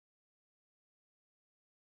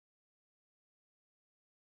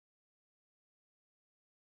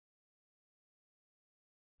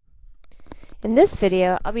In this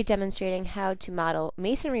video, I'll be demonstrating how to model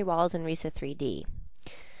masonry walls in RISA 3D.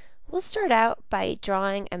 We'll start out by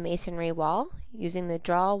drawing a masonry wall using the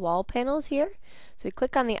Draw Wall panels here. So we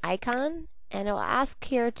click on the icon, and it will ask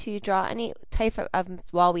here to draw any type of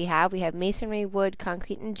wall we have. We have masonry, wood,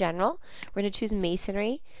 concrete in general. We're going to choose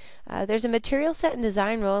masonry. There's a material set and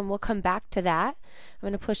design rule, and we'll come back to that. I'm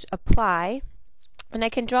going to push apply, and I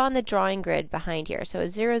can draw on the drawing grid behind here. So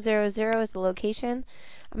 0, 0, 0 is the location.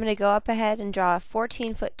 I'm going to go up ahead and draw a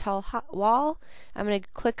 14-foot tall wall. I'm going to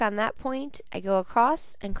click on that point. I go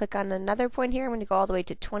across and click on another point here. I'm going to go all the way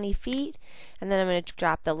to 20 feet. And then I'm going to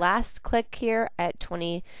drop the last click here at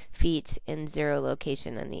 20 feet in 0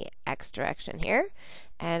 location in the X direction here.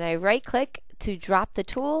 And I right click to drop the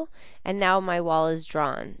tool, and now my wall is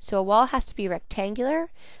drawn. So a wall has to be rectangular,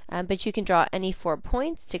 but you can draw any 4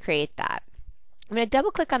 points to create that. I'm going to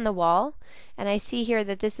double click on the wall, and I see here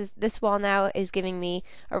that this wall now is giving me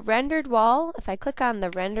a rendered wall. If I click on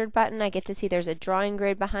the rendered button, I get to see there's a drawing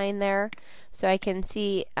grid behind there, so I can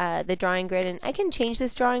see the drawing grid, and I can change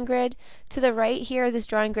this drawing grid. To the right here, this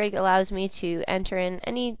drawing grid allows me to enter in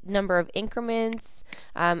any number of increments.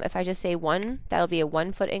 If I just say 1, that'll be a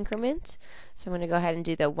 1-foot increment. So I'm going to go ahead and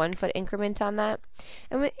do the 1-foot increment on that.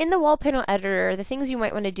 And in the wall panel editor, the things you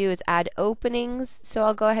might want to do is add openings. So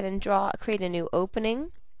I'll go ahead and create a new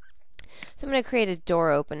opening. So I'm going to create a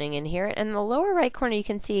door opening in here, and in the lower right corner you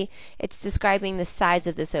can see it's describing the size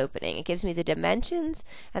of this opening. It gives me the dimensions,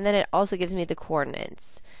 and then it also gives me the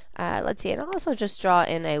coordinates. Let's see, and I'll also just draw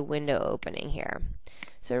in a window opening here.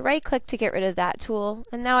 So right click to get rid of that tool,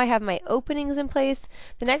 and now I have my openings in place.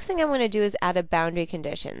 The next thing I'm going to do is add a boundary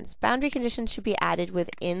conditions. Boundary conditions should be added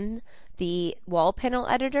within the wall panel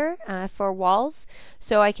editor for walls,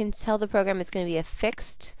 so I can tell the program it's going to be a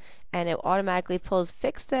fixed, and it automatically pulls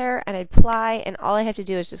fixed there, and I apply, and all I have to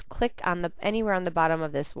do is just click on anywhere on the bottom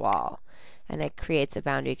of this wall, and it creates a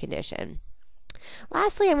boundary condition.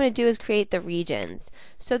 Lastly, I'm going to do is create the regions.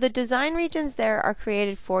 So the design regions there are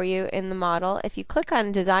created for you in the model. If you click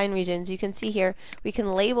on design regions, you can see here we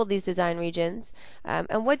can label these design regions.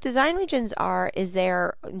 And what design regions are is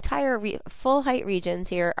their entire full height regions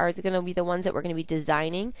here are going to be the ones that we're going to be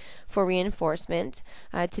designing for reinforcement,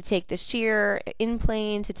 to take the shear in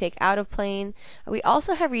plane, to take out of plane. We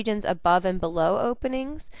also have regions above and below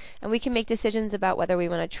openings, and we can make decisions about whether we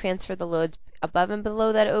want to transfer the loads above and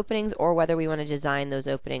below that openings, or whether we want to design those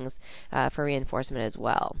openings for reinforcement as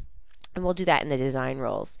well. And we'll do that in the design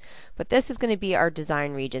roles. But this is going to be our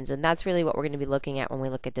design regions, and that's really what we're going to be looking at when we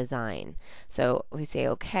look at design. So we say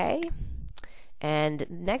OK. And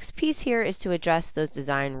next piece here is to address those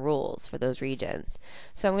design rules for those regions.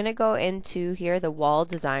 So I'm going to go into here the wall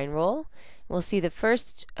design rule. We'll see the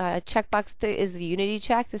first checkbox is the unity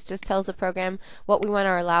check. This just tells the program what we want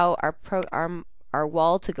to allow our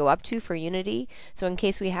wall to go up to for unity. So in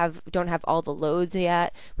case we don't have all the loads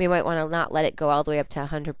yet, we might want to not let it go all the way up to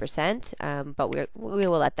 100%, but we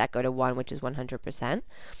will let that go to 1, which is 100%.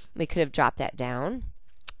 We could have dropped that down.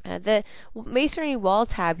 The masonry wall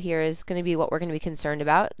tab here is going to be what we're going to be concerned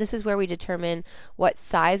about. This is where we determine what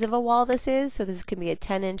size of a wall this is. So this can be a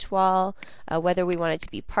 10-inch wall, whether we want it to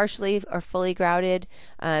be partially or fully grouted.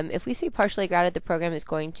 If we say partially grouted, the program is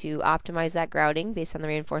going to optimize that grouting based on the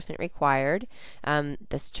reinforcement required.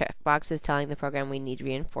 This checkbox is telling the program we need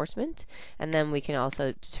reinforcement, and then we can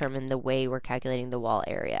also determine the way we're calculating the wall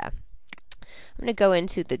area. I'm going to go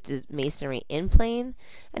into the masonry in plane,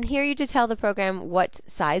 and here you just tell the program what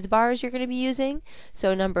size bars you're going to be using.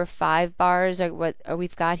 So number 5 bars are what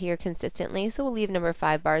we've got here consistently, so we'll leave number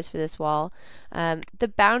 5 bars for this wall.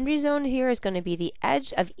 The boundary zone here is going to be the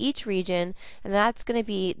edge of each region, and that's going to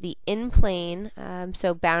be the in plane,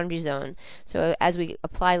 so boundary zone. So as we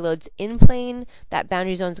apply loads in plane, that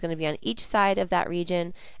boundary zone is going to be on each side of that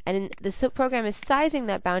region, and the program is sizing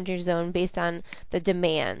that boundary zone based on the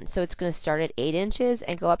demand. So it's going to start at 8 inches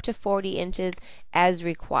and go up to 40 inches as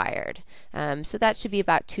required. So that should be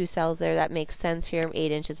about 2 cells there. That makes sense here.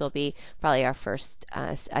 8 inches will be probably our first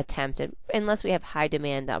attempt. Unless we have high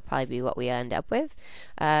demand, that'll probably be what we end up with.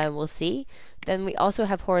 We'll see. Then we also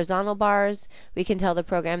have horizontal bars. We can tell the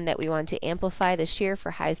program that we want to amplify the shear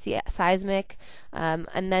for high seismic.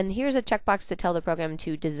 And then here's a checkbox to tell the program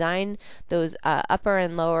to design those upper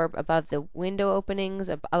and lower above the window openings,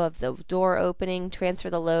 above the door opening,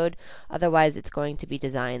 transfer the load. Otherwise, it's going to be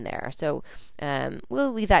designed there. So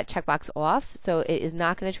we'll leave that checkbox off. So it is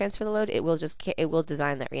not going to transfer the load. It will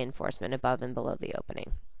design that reinforcement above and below the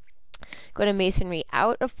opening. Go to masonry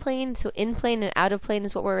out of plane. So in plane and out of plane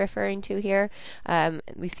is what we're referring to here.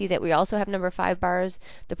 We see that we also have number 5 bars.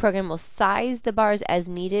 The program will size the bars as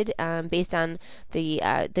needed based on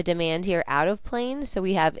the demand here out of plane. So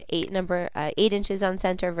we have 8 inches on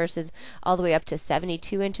center versus all the way up to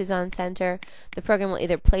 72 inches on center. The program will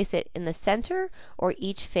either place it in the center or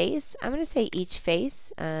each face. I'm going to say each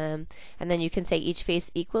face, and then you can say each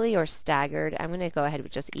face equally or staggered. I'm going to go ahead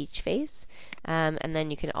with just each face, and then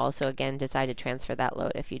you can also again decide to transfer that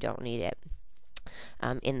load if you don't need it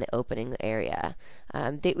in the opening area.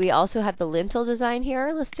 We also have the lintel design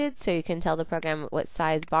here listed, so you can tell the program what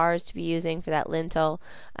size bars to be using for that lintel,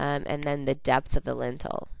 and then the depth of the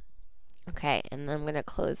lintel. Okay, and then I'm going to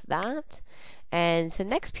close that. And so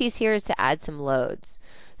next piece here is to add some loads.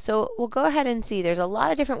 So we'll go ahead and see there's a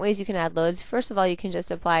lot of different ways you can add loads. First of all, you can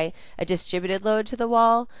just apply a distributed load to the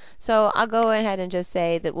wall. So I'll go ahead and just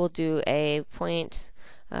say that we'll do a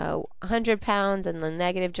 100 pounds in the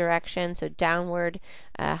negative direction, so downward,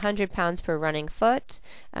 100 pounds per running foot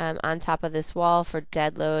on top of this wall for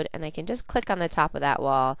dead load, and I can just click on the top of that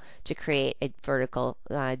wall to create a vertical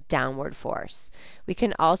downward force. We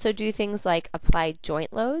can also do things like apply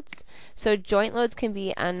joint loads. So joint loads can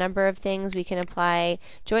be a number of things. We can apply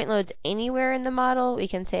joint loads anywhere in the model. We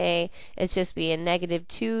can say it's just be a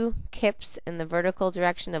 -2 kips in the vertical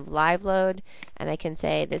direction of live load, and I can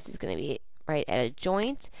say this is going to be right at a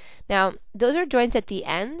joint. Now those are joints at the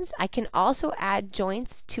ends. I can also add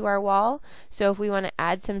joints to our wall, so if we want to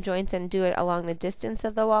add some joints and do it along the distance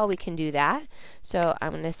of the wall, we can do that. So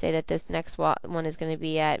I'm going to say that this next one is going to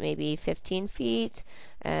be at maybe 15 feet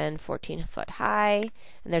and 14 foot high,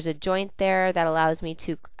 and there's a joint there that allows me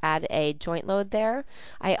to add a joint load there.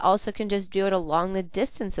 I also can just do it along the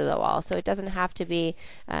distance of the wall, so it doesn't have to be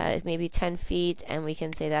maybe 10 feet, and we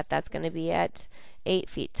can say that that's going to be at 8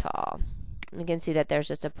 feet tall. You can see that there's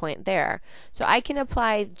just a point there. So I can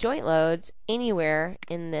apply joint loads anywhere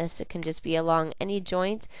in this. It can just be along any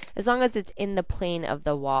joint as long as it's in the plane of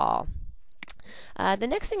the wall. The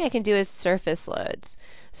next thing I can do is surface loads.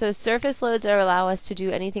 So surface loads allow us to do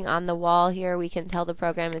anything on the wall here. We can tell the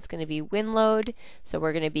program it's going to be wind load. So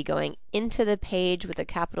we're going to be going into the page with a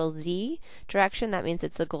capital Z direction. That means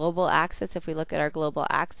it's the global axis. If we look at our global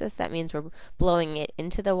axis, that means we're blowing it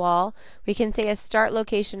into the wall. We can say a start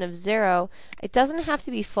location of 0. It doesn't have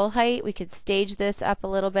to be full height. We could stage this up a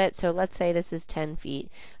little bit. So let's say this is 10 feet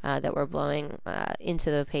that we're blowing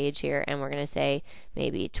into the page here, and we're going to say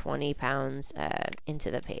maybe 20 pounds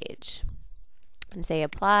into the page. And say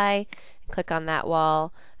apply, click on that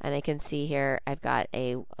wall, and I can see here I've got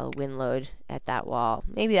a wind load at that wall.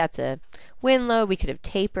 Maybe that's a wind load. We could have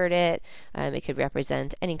tapered it. It could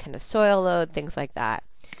represent any kind of soil load, things like that.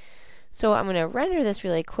 So I'm going to render this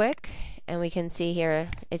really quick, and we can see here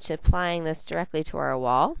it's applying this directly to our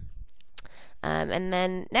wall. And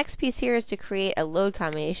then next piece here is to create a load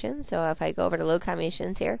combination. So if I go over to load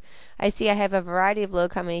combinations here, I see I have a variety of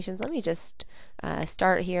load combinations. Let me just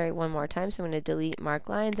start here one more time. So I'm going to delete marked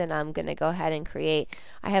lines, and I'm going to go ahead and create.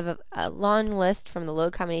 I have a long list from the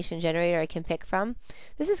load combination generator I can pick from.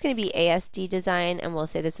 This is going to be ASD design, and we'll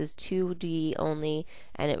say this is 2D only,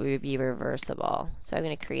 and it will be reversible. So I'm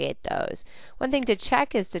going to create those. One thing to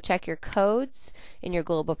check is to check your codes in your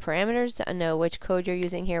global parameters to know which code you're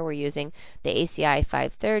using here. We're using the ACI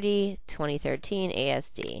 530 2013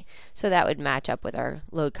 ASD. So that would match up with our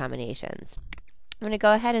load combinations. I'm going to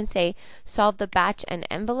go ahead and say solve the batch and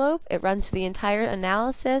envelope. It runs through the entire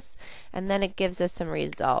analysis, and then it gives us some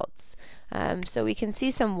results. So we can see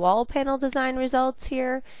some wall panel design results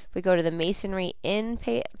here. If we go to the Masonry In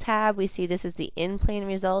tab, we see this is the in-plane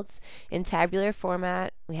results in tabular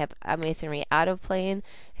format. We have a Masonry Out of Plane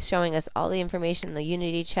showing us all the information, the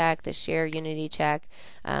unity check, the shear unity check,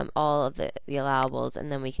 all of the allowables, and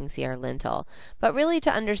then we can see our lintel. But really,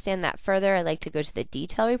 to understand that further, I like to go to the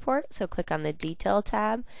detail report. So click on the detail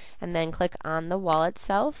tab and then click on the wall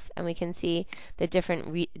itself, and we can see the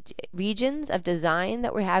different regions of design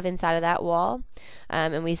that we have inside of that wall.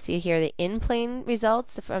 And we see here the in-plane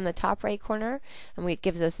results from the top right corner, and it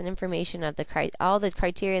gives us an information of all the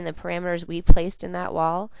criteria and the parameters we placed in that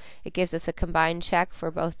wall. It gives us a combined check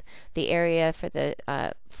for both the area for the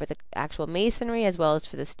actual masonry as well as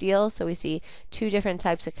for the steel. So we see two different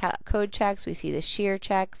types of code checks. We see the shear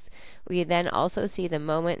checks. We then also see the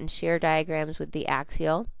moment and shear diagrams with the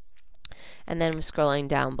axial. And then scrolling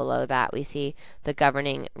down below that, we see the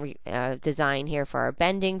governing design here for our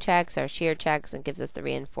bending checks, our shear checks, and gives us the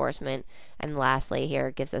reinforcement. And lastly, here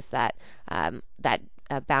it gives us that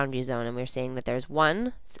boundary zone, and we're seeing that there's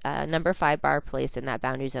one number 5 bar placed in that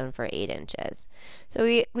boundary zone for 8 inches. So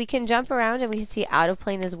we can jump around and we can see out of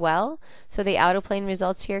plane as well. So the out of plane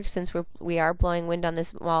results here, since we are blowing wind on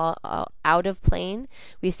this wall out of plane,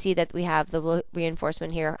 we see that we have the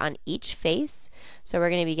reinforcement here on each face. So we're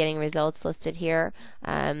going to be getting results listed here.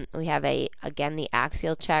 We have again the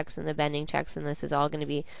axial checks and the bending checks, and this is all going to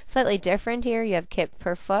be slightly different here. You have kip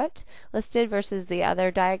per foot listed versus the other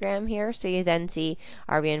diagram here. So you then see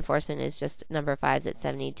our reinforcement is just number 5's at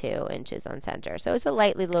 72 inches on center. So it's a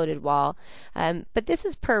lightly loaded wall, but this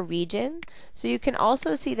is per region. So you can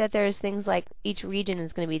also see that there's things like each region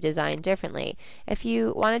is going to be designed differently. If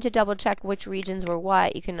you wanted to double check which regions were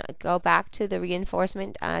what, you can go back to the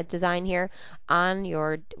reinforcement design here on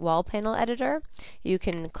your wall panel editor. You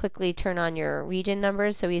can quickly turn on your region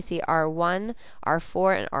numbers. So you see R1,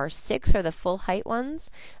 R4, and R6 are the full height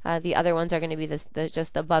ones. The other ones are going to be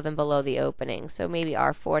just above and below the opening. So maybe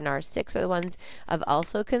R4 and R6 are the ones of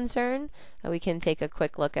also concern. We can take a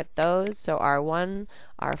quick look at those. So R1,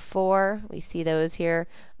 R4, we see those here.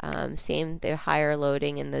 Same, they're higher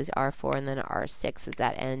loading in those R4, and then R6 is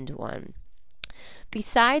that end one.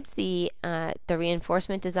 Besides the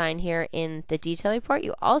reinforcement design here in the detail report,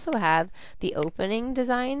 you also have the opening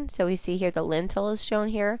design. So we see here the lintel is shown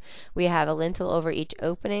here. We have a lintel over each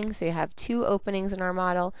opening. So you have 2 openings in our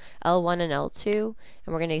model, L1 and L2. And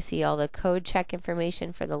we're going to see all the code check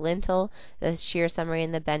information for the lintel, the shear summary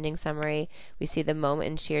and the bending summary. We see the moment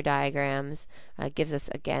and shear diagrams. Gives us,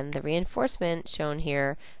 again, the reinforcement shown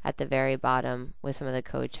here at the very bottom with some of the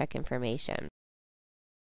code check information.